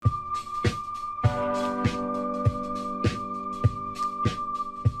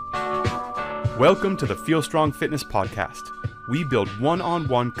Welcome to the Feel Strong Fitness Podcast. We build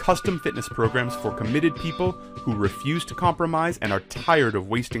one-on-one custom fitness programs for committed people who refuse to compromise and are tired of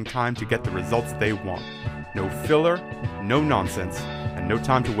wasting time to get the results they want. No filler, no nonsense, and no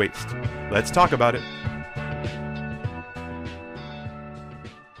time to waste. Let's talk about it.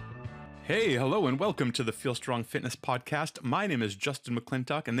 Hey, hello, and welcome to the Feel Strong Fitness Podcast. My name is Justin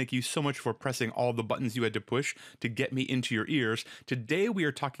McClintock, and thank you so much for pressing all the buttons you had to push to get me into your ears. Today, we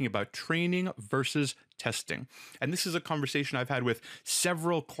are talking about training versus testing. And this is a conversation I've had with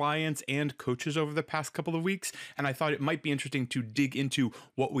several clients and coaches over the past couple of weeks, and I thought it might be interesting to dig into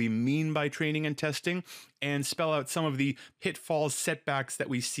what we mean by training and testing and spell out some of the pitfalls, setbacks that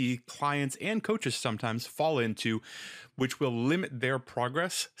we see clients and coaches sometimes fall into, which will limit their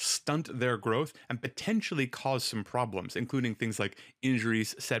progress, stunt their growth, and potentially cause some problems, including things like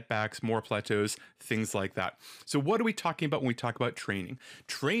injuries, setbacks, more plateaus, things like that. So what are we talking about when we talk about training?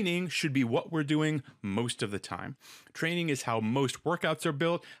 Training should be what we're doing most of the time. Training is how most workouts are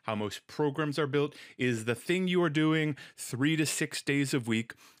built, how most programs are built, is the thing you are doing 3 to 6 days a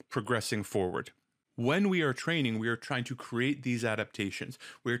week progressing forward. When we are training, we are trying to create these adaptations.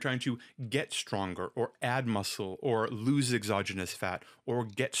 We are trying to get stronger or add muscle or lose exogenous fat or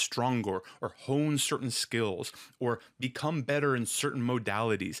get stronger or hone certain skills or become better in certain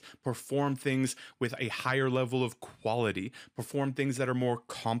modalities, perform things with a higher level of quality, perform things that are more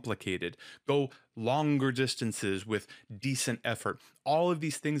complicated, go longer distances with decent effort. All of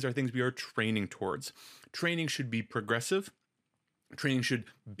these things are things we are training towards. Training should be progressive. Training should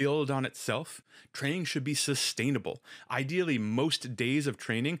build on itself. Training should be sustainable. Ideally, most days of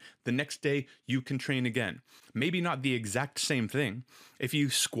training, the next day you can train again. Maybe not the exact same thing. If you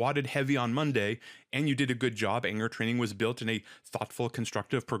squatted heavy on Monday and you did a good job and your training was built in a thoughtful,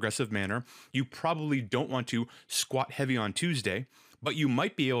 constructive, progressive manner, you probably don't want to squat heavy on Tuesday, but you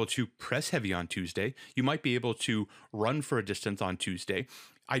might be able to press heavy on Tuesday. You might be able to run for a distance on Tuesday.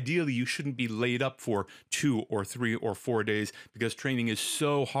 Ideally, you shouldn't be laid up for 2 or 3 or 4 days because training is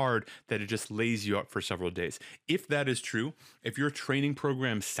so hard that it just lays you up for several days. If that is true, if your training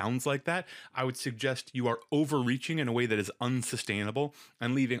program sounds like that, I would suggest you are overreaching in a way that is unsustainable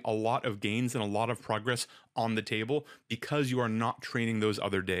and leaving a lot of gains and a lot of progress on the table because you are not training those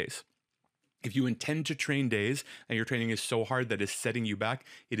other days. If you intend to train days and your training is so hard that it's setting you back,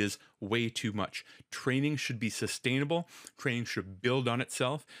 it is way too much. Training should be sustainable. Training should build on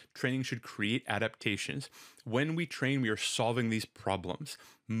itself. Training should create adaptations. When we train, we are solving these problems.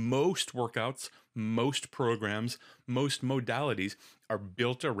 Most workouts, most programs, most modalities are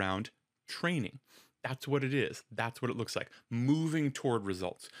built around training. That's what it is. That's what it looks like. Moving toward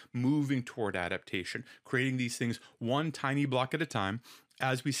results, moving toward adaptation, creating these things one tiny block at a time.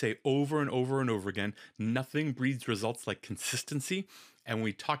 As we say over and over and over again, nothing breeds results like consistency. And when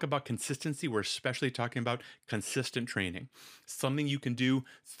we talk about consistency, we're especially talking about consistent training. Something you can do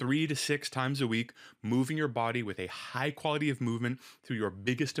 3 to 6 times a week, moving your body with a high quality of movement through your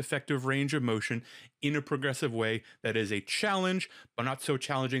biggest effective range of motion in a progressive way that is a challenge, but not so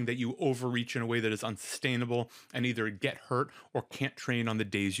challenging that you overreach in a way that is unsustainable and either get hurt or can't train on the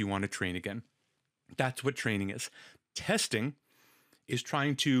days you want to train again. That's what training is. Testing is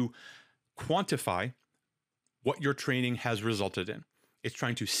trying to quantify what your training has resulted in. It's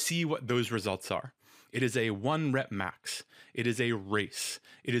trying to see what those results are. It is a 1 rep max. It is a race.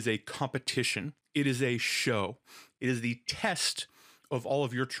 It is a competition. It is a show. It is the test of all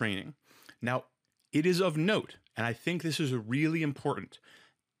of your training. Now, it is of note, and I think this is really important.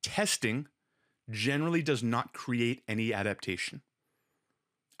 Testing generally does not create any adaptation.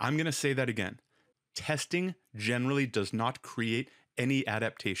 I'm going to say that again. Testing generally does not create any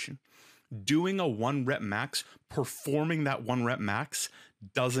adaptation. Doing a 1 rep max, performing that 1 rep max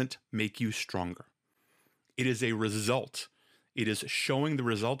doesn't make you stronger. It is a result. It is showing the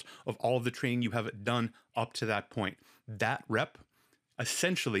result of all of the training you have done up to that point. That rep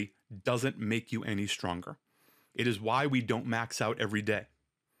essentially doesn't make you any stronger. It is why we don't max out every day.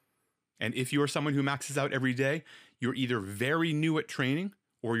 And if you are someone who maxes out every day, you're either very new at training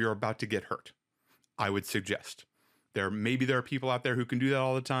or you're about to get hurt. I would suggest. Maybe there are people out there who can do that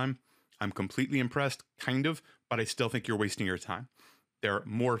all the time. I'm completely impressed, kind of, but I still think you're wasting your time. There are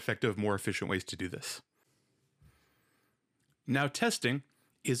more effective, more efficient ways to do this. Now, testing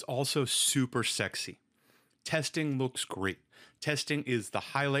is also super sexy. Testing looks great. Testing is the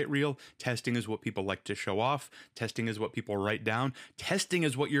highlight reel. Testing is what people like to show off. Testing is what people write down. Testing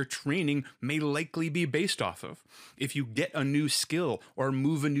is what your training may likely be based off of. If you get a new skill or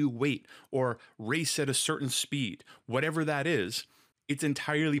move a new weight or race at a certain speed, whatever that is, it's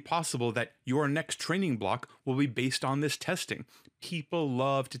entirely possible that your next training block will be based on this testing. People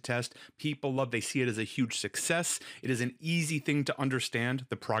love to test. People love, they see it as a huge success. It is an easy thing to understand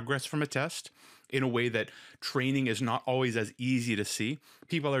the progress from a test in a way that training is not always as easy to see.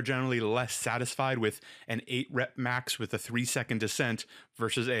 People are generally less satisfied with an 8 rep max with a 3-second descent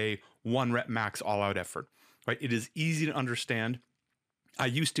versus a 1 rep max all out effort, right? It is easy to understand. I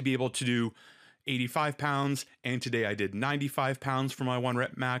used to be able to do 85 pounds, and today I did 95 pounds for my 1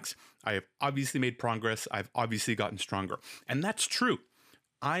 rep max. I have obviously made progress. I've obviously gotten stronger. And that's true.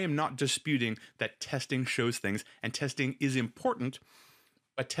 I am not disputing that testing shows things, and testing is important,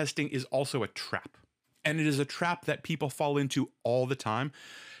 but testing is also a trap. And it is a trap that people fall into all the time.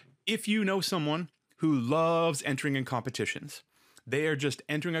 If you know someone who loves entering in competitions, they are just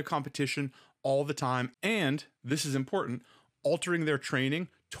entering a competition all the time, and this is important, altering their training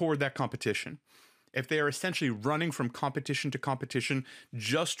toward that competition. If they are essentially running from competition to competition,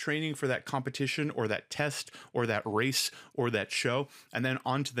 just training for that competition or that test or that race or that show, and then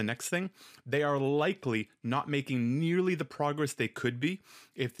on to the next thing, they are likely not making nearly the progress they could be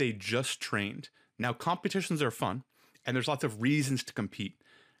if they just trained. Now, competitions are fun, and there's lots of reasons to compete.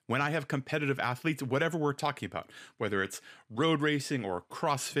 When I have competitive athletes, whatever we're talking about, whether it's road racing or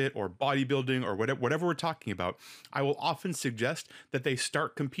CrossFit or bodybuilding or whatever we're talking about, I will often suggest that they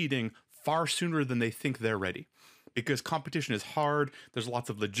start competing far sooner than they think they're ready. Because competition is hard, there's lots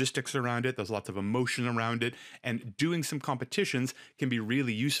of logistics around it, there's lots of emotion around it, and doing some competitions can be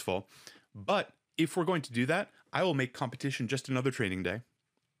really useful. But if we're going to do that, I will make competition just another training day.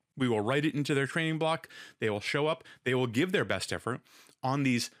 We will write it into their training block, they will show up, they will give their best effort on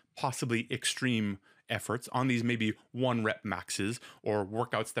these possibly extreme efforts, on these maybe 1 rep maxes or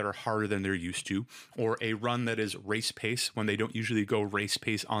workouts that are harder than they're used to, or a run that is race pace when they don't usually go race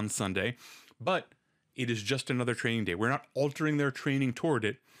pace on Sunday. But it is just another training day. We're not altering their training toward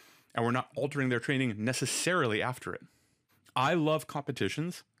it, and we're not altering their training necessarily after it. I love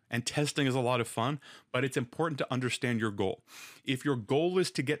competitions, and testing is a lot of fun, but it's important to understand your goal. If your goal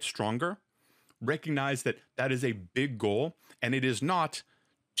is to get stronger, recognize that that is a big goal, and it is not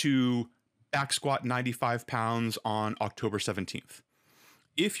to back squat 95 pounds on October 17th.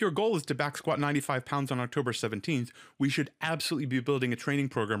 If your goal is to back squat 95 pounds on October 17th, we should absolutely be building a training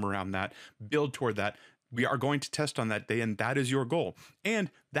program around that, build toward that. We are going to test on that day, and that is your goal. And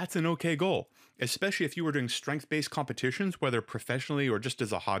that's an okay goal, especially if you were doing strength-based competitions, whether professionally or just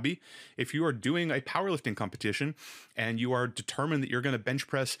as a hobby. If you are doing a powerlifting competition and you are determined that you're going to bench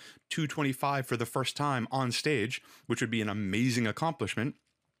press 225 for the first time on stage, which would be an amazing accomplishment,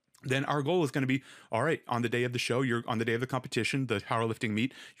 then our goal is going to be, all right, on the day of the show, you're on the day of the competition, the powerlifting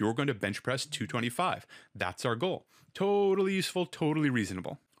meet, you're going to bench press 225. That's our goal. Totally useful, totally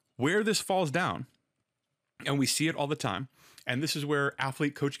reasonable. Where this falls down, and we see it all the time, and this is where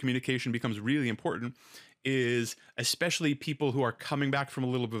athlete-coach communication becomes really important, is especially people who are coming back from a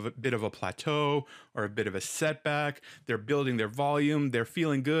little bit of a plateau or a bit of a setback. They're building their volume, they're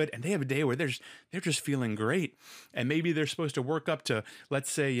feeling good, and they have a day where they're just feeling great. And maybe they're supposed to work up to,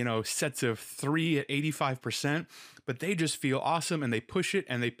 let's say, sets of 3 at 85%, but they just feel awesome, and they push it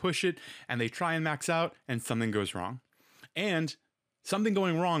and they push it and they try and max out, and something goes wrong. And something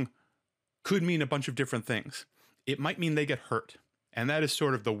going wrong could mean a bunch of different things. It might mean they get hurt, and that is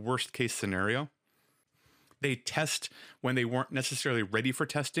sort of the worst case scenario. They test when they weren't necessarily ready for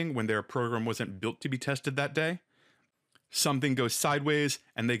testing, when their program wasn't built to be tested that day. Something goes sideways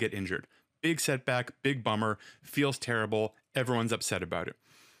and they get injured. Big setback, big bummer, feels terrible, everyone's upset about it.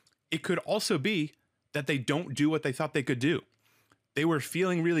 It could also be that they don't do what they thought they could do. They were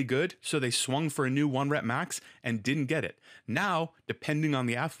feeling really good, so they swung for a new 1 rep max and didn't get it. Now, depending on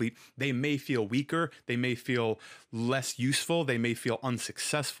the athlete, they may feel weaker, they may feel less useful, they may feel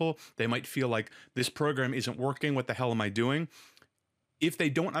unsuccessful, they might feel like this program isn't working, what the hell am I doing? If they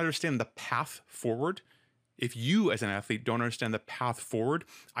don't understand the path forward, if you as an athlete don't understand the path forward,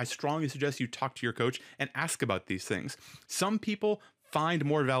 I strongly suggest you talk to your coach and ask about these things. Some people find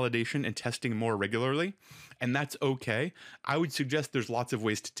more validation in testing more regularly, and that's okay. I would suggest there's lots of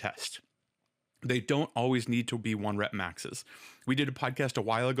ways to test. They don't always need to be 1 rep maxes. We did a podcast a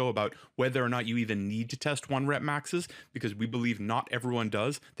while ago about whether or not you even need to test 1 rep maxes, because we believe not everyone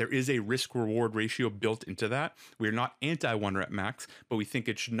does. There is a risk reward ratio built into that. We're not anti 1 rep max, but we think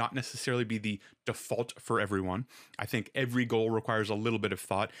it should not necessarily be the default for everyone. I think every goal requires a little bit of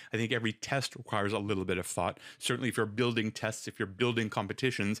thought. I think every test requires a little bit of thought. Certainly if you're building tests, if you're building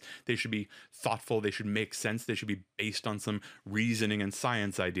competitions, they should be thoughtful, they should make sense, they should be based on some reasoning and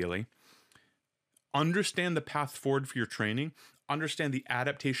science ideally. Understand the path forward for your training, understand the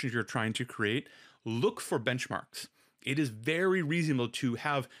adaptations you're trying to create, look for benchmarks. It is very reasonable to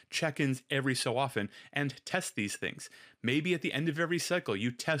have check-ins every so often and test these things. Maybe at the end of every cycle,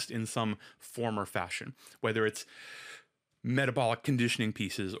 you test in some form or fashion, whether it's metabolic conditioning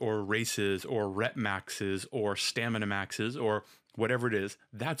pieces or races or rep maxes or stamina maxes or whatever it is.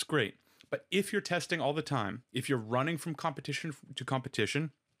 That's great. But if you're testing all the time, if you're running from competition to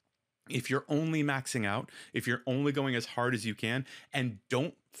competition, if you're only maxing out, if you're only going as hard as you can and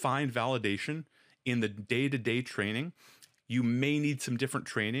don't find validation in the day-to-day training, you may need some different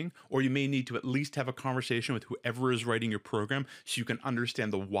training, or you may need to at least have a conversation with whoever is writing your program so you can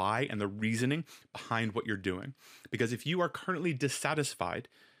understand the why and the reasoning behind what you're doing. Because if you are currently dissatisfied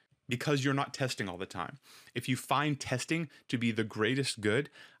because you're not testing all the time, if you find testing to be the greatest good,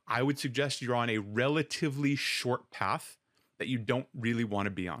 I would suggest you're on a relatively short path that you don't really want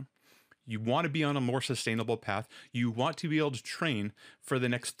to be on. You want to be on a more sustainable path. You want to be able to train for the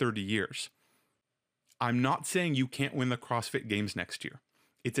next 30 years. I'm not saying you can't win the CrossFit Games next year.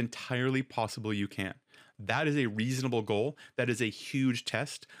 It's entirely possible you can. That is a reasonable goal. That is a huge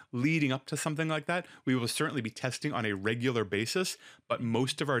test. Leading up to something like that, we will certainly be testing on a regular basis, but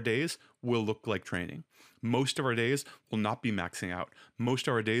most of our days will look like training. Most of our days will not be maxing out. Most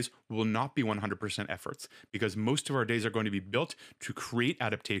of our days will not be 100% efforts, because most of our days are going to be built to create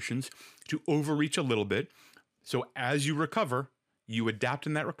adaptations, to overreach a little bit. So as you recover, you adapt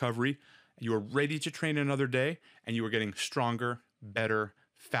in that recovery, you are ready to train another day, and you are getting stronger, better,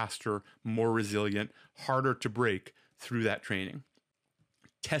 faster, more resilient, harder to break through that training.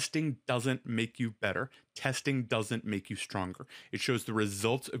 Testing doesn't make you better. Testing doesn't make you stronger. It shows the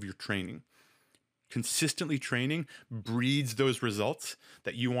results of your training. Consistently training breeds those results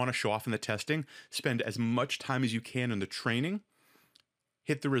that you want to show off in the testing. Spend as much time as you can in the training.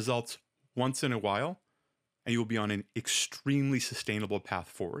 Hit the results once in a while, and you will be on an extremely sustainable path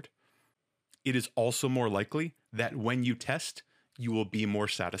forward. It is also more likely that when you test, you will be more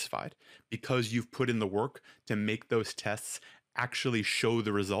satisfied because you've put in the work to make those tests actually show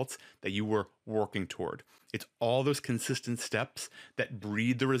the results that you were working toward. It's all those consistent steps that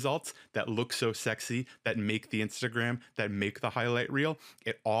breed the results that look so sexy, that make the Instagram, that make the highlight reel.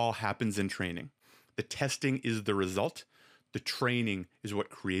 It all happens in training. The testing is the result. The training is what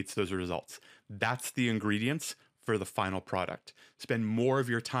creates those results. That's the ingredients for the final product. Spend more of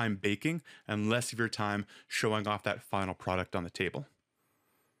your time baking and less of your time showing off that final product on the table.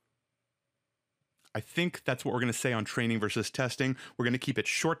 I think that's what we're going to say on training versus testing. We're going to keep it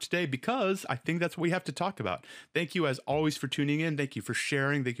short today because I think that's what we have to talk about. Thank you as always for tuning in. Thank you for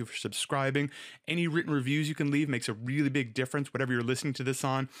sharing. Thank you for subscribing. Any written reviews you can leave makes a really big difference. Whatever you're listening to this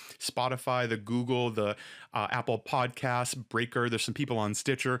on, Spotify, the Google, the Apple Podcasts, Breaker. There's some people on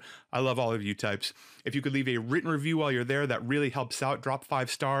Stitcher. I love all of you types. If you could leave a written review while you're there, that really helps out. Drop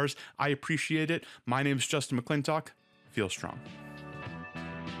 5 stars. I appreciate it. My name is Justin McClintock. Feel strong.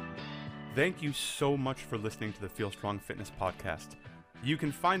 Thank you so much for listening to the Feel Strong Fitness podcast. You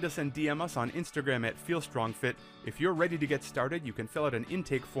can find us and DM us on Instagram at FeelStrongFit. If you're ready to get started, you can fill out an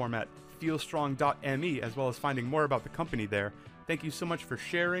intake form at feelstrong.me, as well as finding more about the company there. Thank you so much for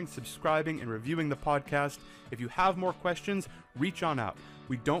sharing, subscribing, and reviewing the podcast. If you have more questions, reach on out.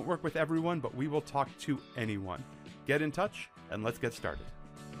 We don't work with everyone, but we will talk to anyone. Get in touch, and let's get started.